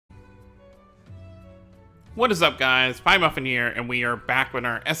What is up, guys? Pie Muffin here, and we are back with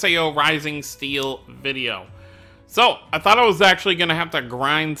our SAO Rising Steel video. So, I thought I was actually going to have to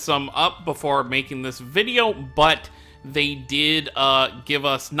grind some up before making this video, but they did give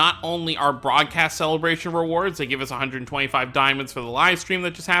us not only our broadcast celebration rewards, they give us 125 diamonds for the live stream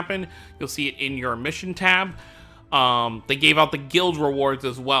that just happened. You'll see it in your mission tab. They gave out the guild rewards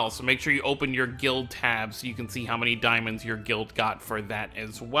as well, so make sure you open your guild tab so you can see how many diamonds your guild got for that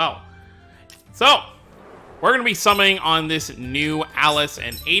as well. So, we're going to be summoning on this new Alice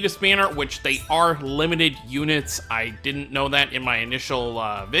and EYDIS banner, which they are limited units. I didn't know that in my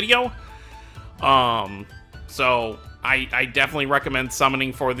initial video. So I definitely recommend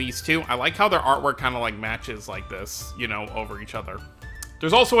summoning for these two. I like how their artwork kind of like matches like this, you know, over each other.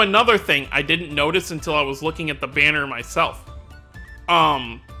 There's also another thing I didn't notice until I was looking at the banner myself.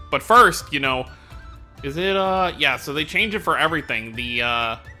 But first, you know, is it, yeah, so they change it for everything.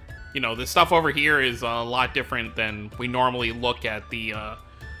 The, you know, this stuff over here is a lot different than we normally look at the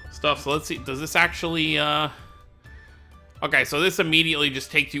stuff. So let's see, does this actually, okay, so this immediately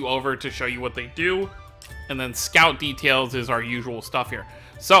just takes you over to show you what they do. And then scout details is our usual stuff here.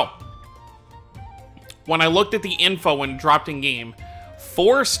 So, when I looked at the info when it dropped in game,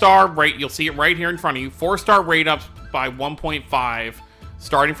 4-star rate, you'll see it right here in front of you, 4-star rate ups by 1.5,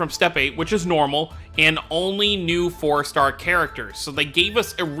 starting from step 8, which is normal, and only new 4-star characters. So they gave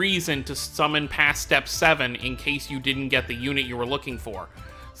us a reason to summon past step 7 in case you didn't get the unit you were looking for.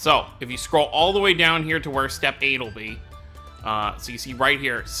 So, if you scroll all the way down here to where step 8 will be, so you see right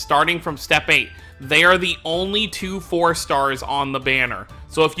here, starting from step 8, they are the only 2 4-stars on the banner.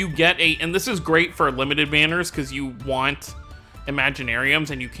 So if you get a, and this is great for limited banners because you want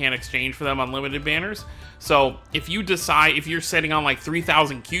Imaginariums and you can't exchange for them on limited banners. So if you decide, if you're sitting on like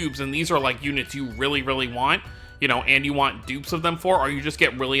 3,000 cubes and these are like units you really, really want, you know, and you want dupes of them for, or you just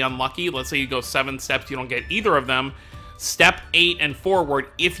get really unlucky, let's say you go 7 steps, you don't get either of them, step 8 and forward,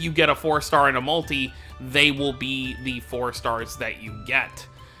 if you get a 4-star and a multi, they will be the 4-stars that you get.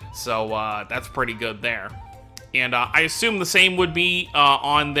 So that's pretty good there. And I assume the same would be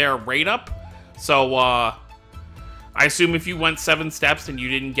on their rate up. So I assume if you went 7 steps and you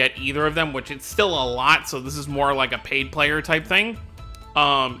didn't get either of them, which it's still a lot, so this is more like a paid player type thing.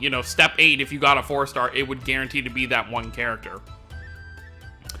 You know, step 8, if you got a 4-star, it would guarantee to be that one character.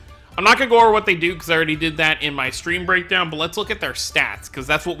 I'm not going to go over what they do because I already did that in my stream breakdown, but let's look at their stats because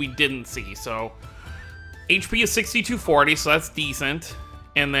that's what we didn't see. So HP is 6240, so that's decent.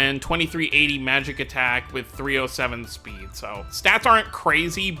 And then 2380 magic attack with 307 speed. So stats aren't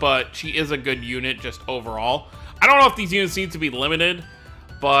crazy, but she is a good unit just overall. I don't know if these units need to be limited,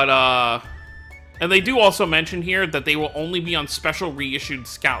 but and they do also mention here that they will only be on special reissued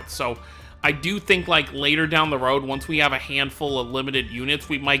scouts. So I do think like later down the road, once we have a handful of limited units,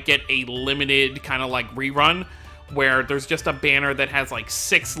 we might get a limited kind of like rerun where there's just a banner that has like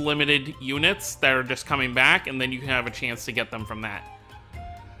 6 limited units that are just coming back, and then you can have a chance to get them from that.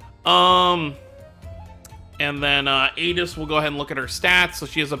 And then EYDIS, we'll go ahead and look at her stats. So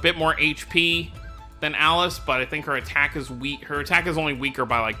she has a bit more HP than Alice, but I think her attack is weak. Her attack is only weaker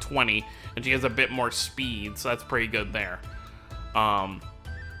by like 20, and she has a bit more speed, so that's pretty good there.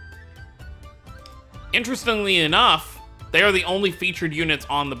 Interestingly enough, they are the only featured units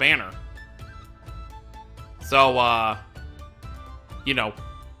on the banner. So, you know,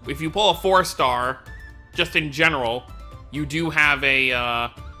 if you pull a 4-star, just in general, you do have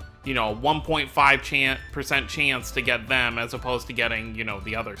a, you know, 1.5% chance to get them as opposed to getting, you know,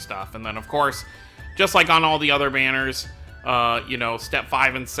 the other stuff. And then, of course, just like on all the other banners, you know, step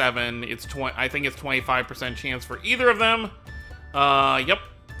 5 and 7, it's I think it's 25% chance for either of them. Yep.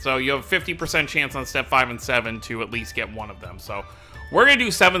 So you have 50% chance on step 5 and 7 to at least get one of them. So we're going to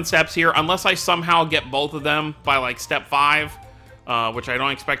do 7 steps here, unless I somehow get both of them by like step 5, which I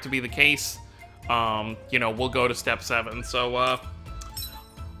don't expect to be the case. You know, we'll go to step 7. So,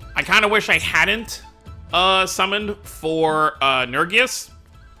 I kind of wish I hadn't summoned for Nergius.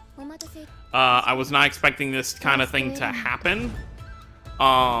 I was not expecting this kind of thing to happen.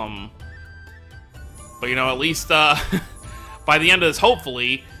 But, you know, at least by the end of this,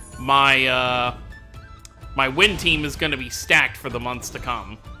 hopefully, my my win team is going to be stacked for the months to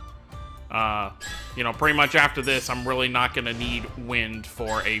come. You know, pretty much after this, I'm really not going to need wind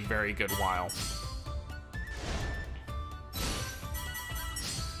for a very good while.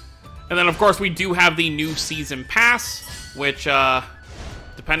 And then, of course, we do have the new season pass, which,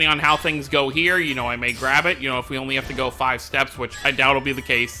 depending on how things go here, you know, I may grab it. You know, if we only have to go 5 steps, which I doubt will be the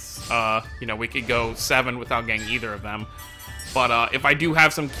case, you know, we could go 7 without getting either of them. But if I do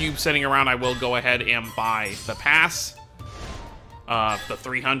have some cubes sitting around, I will go ahead and buy the pass, the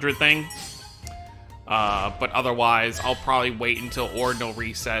 300 thing. But otherwise, I'll probably wait until Ordinal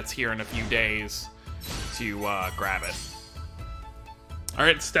resets here in a few days to grab it.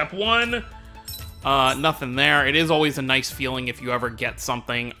 Alright, step 1. Nothing there. It is always a nice feeling if you ever get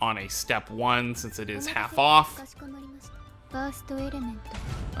something on a step 1, since it is half off.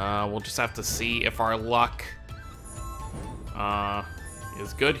 We'll just have to see if our luck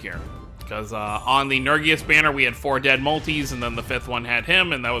is good here. Because on the Nergius banner, we had 4 dead multis, and then the 5th one had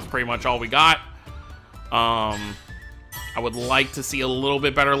him, and that was pretty much all we got. I would like to see a little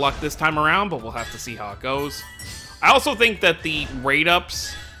bit better luck this time around, but we'll have to see how it goes. I also think that the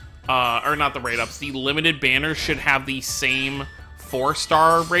raid-ups, or not the raid-ups, the limited banners should have the same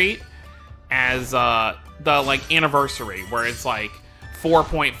 4-star rate as the, like, anniversary, where it's, like,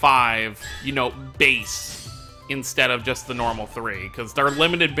 4.5, you know, base, instead of just the normal 3, because they're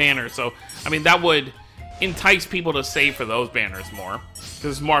limited banners, so, I mean, that would entice people to save for those banners more, because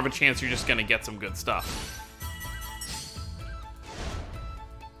there's more of a chance you're just going to get some good stuff.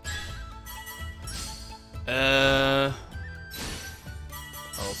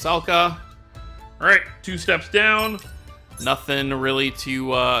 Selka. Alright, 2 steps down. Nothing really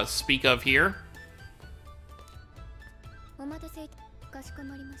to speak of here.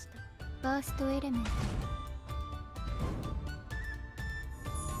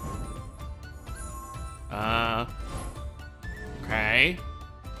 Okay.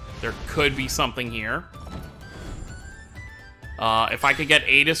 There could be something here. If I could get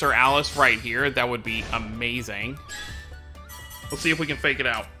EYDIS or Alice right here, that would be amazing. Let's see if we can fake it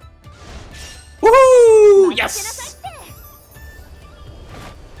out. Woohoo! Yes!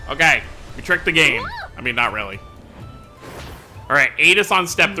 Okay, we tricked the game. I mean, not really. Alright, EYDIS on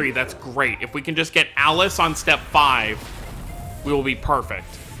step 3, that's great. If we can just get Alice on step 5, we will be perfect.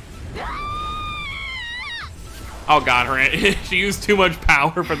 Oh god, she used too much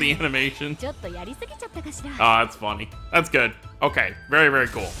power for the animation. Oh, that's funny. That's good. Okay, very, very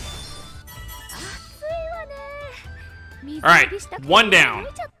cool. Alright, 1 down.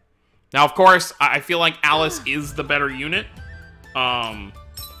 Now, of course, I feel like Alice is the better unit. But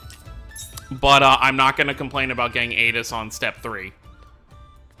I'm not going to complain about getting EYDIS on step 3.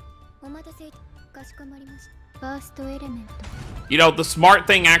 You know, the smart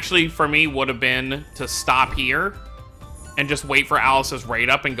thing actually for me would have been to stop here and just wait for Alice's raid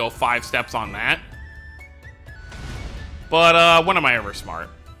up and go 5 steps on that. But when am I ever smart?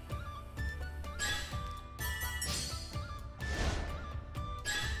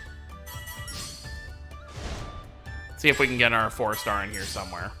 See if we can get our 4-star in here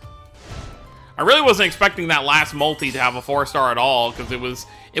somewhere. I really wasn't expecting that last multi to have a 4-star at all, because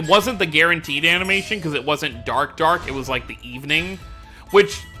it wasn't the guaranteed animation, because it wasn't dark, it was like the evening,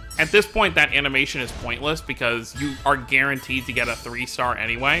 which at this point that animation is pointless because you are guaranteed to get a 3-star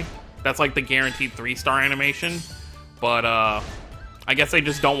anyway. That's like the guaranteed 3-star animation, but I guess they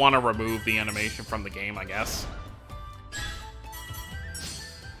just don't want to remove the animation from the game, I guess.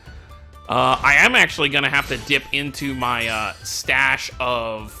 I am actually going to have to dip into my stash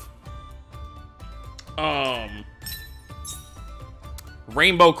of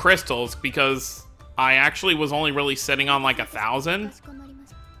rainbow crystals, because I actually was only really sitting on like 1,000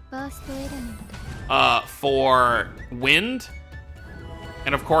 for wind,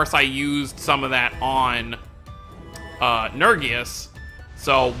 and of course I used some of that on Nergius,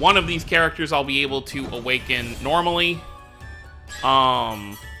 so one of these characters I'll be able to awaken normally.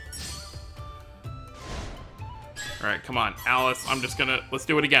 Alright, come on, Alice, let's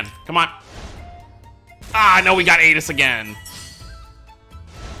do it again, come on. Ah, no, we got EYDIS again.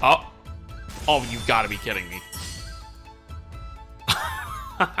 Oh, you've got to be kidding me.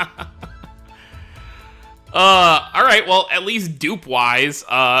 Alright, well, at least dupe-wise,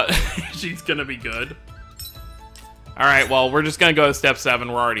 she's gonna be good. Alright, well, we're just gonna go to step 7,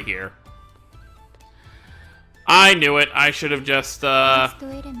 we're already here. I knew it, I should have just, yeah,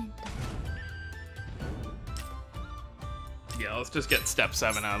 let's just get step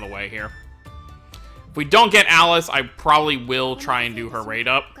 7 out of the way here. If we don't get Alice, I probably will try and do her raid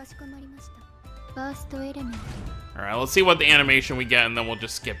up. Alright, let's see what the animation we get, and then we'll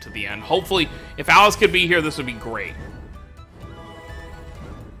just skip to the end. Hopefully, if Alice could be here, this would be great.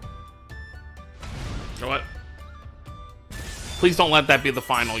 You know what? Please don't let that be the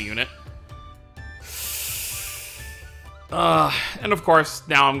final unit. And of course,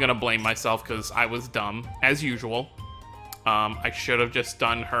 now I'm gonna blame myself because I was dumb, as usual. I should have just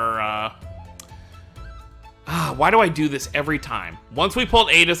done her, why do I do this every time? Once we pulled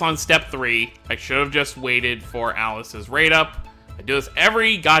EYDIS on step 3, I should have just waited for Alice's raid up. I do this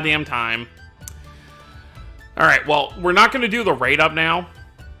every goddamn time. Alright, well, we're not going to do the raid up now.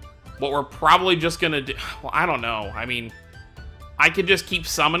 what we're probably just gonna do... Well, I don't know. I mean, I could just keep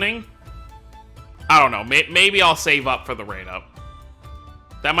summoning. I don't know. Maybe I'll save up for the raid up.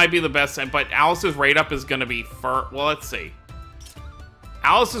 That might be the best thing, but Alice's raid up is gonna be first. Well, let's see.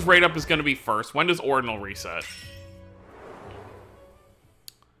 Alice's raid up is gonna be first. When does Ordinal reset?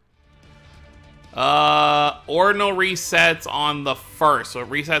 Ordinal resets on the 1st, so it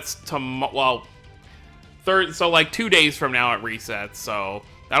resets tomorrow. Well, third. So like 2 days from now it resets. So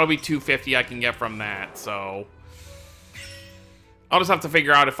that'll be 250 I can get from that. So I'll just have to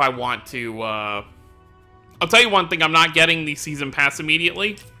figure out if I want to. I'll tell you one thing: I'm not getting the season pass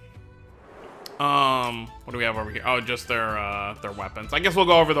immediately. What do we have over here? Oh, just their weapons. I guess we'll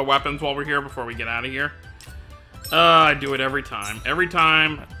go over the weapons while we're here before we get out of here. I do it every time. Every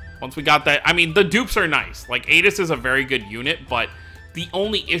time. Once we got that, I mean, the dupes are nice. Like, EYDIS is a very good unit, but the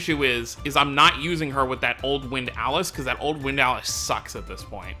only issue is I'm not using her with that old Wind Alice, because that old Wind Alice sucks at this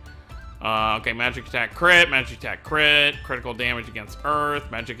point. Okay, magic attack crit, critical damage against Earth,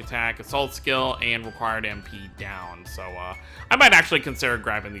 magic attack, assault skill, and required MP down. So, I might actually consider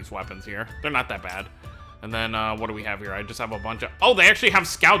grabbing these weapons here. They're not that bad. And then, what do we have here? I just have a bunch of... Oh, they actually have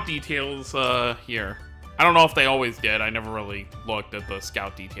scout details, here. I don't know if they always did. I never really looked at the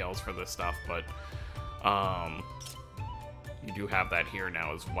scout details for this stuff, but you do have that here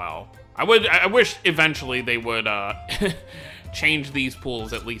now as well. I wish eventually they would change these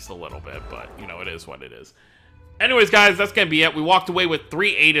pools at least a little bit, but you know, it is what it is. Anyways, guys, that's gonna be it. We walked away with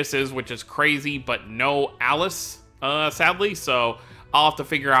 3 EYDISes, which is crazy, but no Alice, sadly. So I'll have to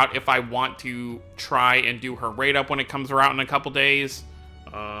figure out if I want to try and do her raid up when it comes around in a couple days.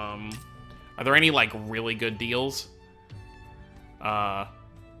 Are there any, like, really good deals?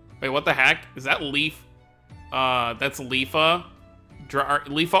 Wait, what the heck? Is that Leaf? That's Leafa?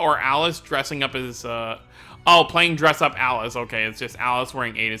 Leafa or Alice dressing up as, Oh, playing dress up Alice. Okay, it's just Alice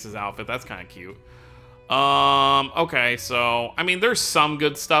wearing EYDIS' outfit. That's kind of cute. Okay, so, I mean, there's some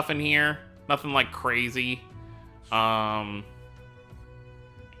good stuff in here. Nothing, like, crazy. Yeah,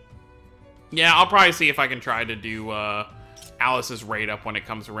 I'll probably see if I can try to do, Alice's raid up when it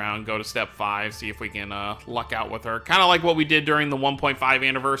comes around, go to step 5, see if we can luck out with her. Kind of like what we did during the 1.5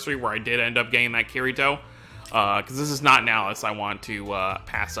 anniversary, where I did end up getting that Kirito. Because this is not an Alice I want to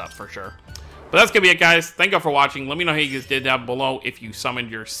pass up for sure. But that's going to be it, guys. Thank you all for watching. Let me know how you guys did down below if you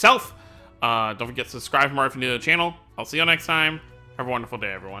summoned yourself. Don't forget to subscribe for more if you're new to the channel. I'll see you next time. Have a wonderful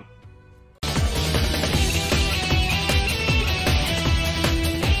day, everyone.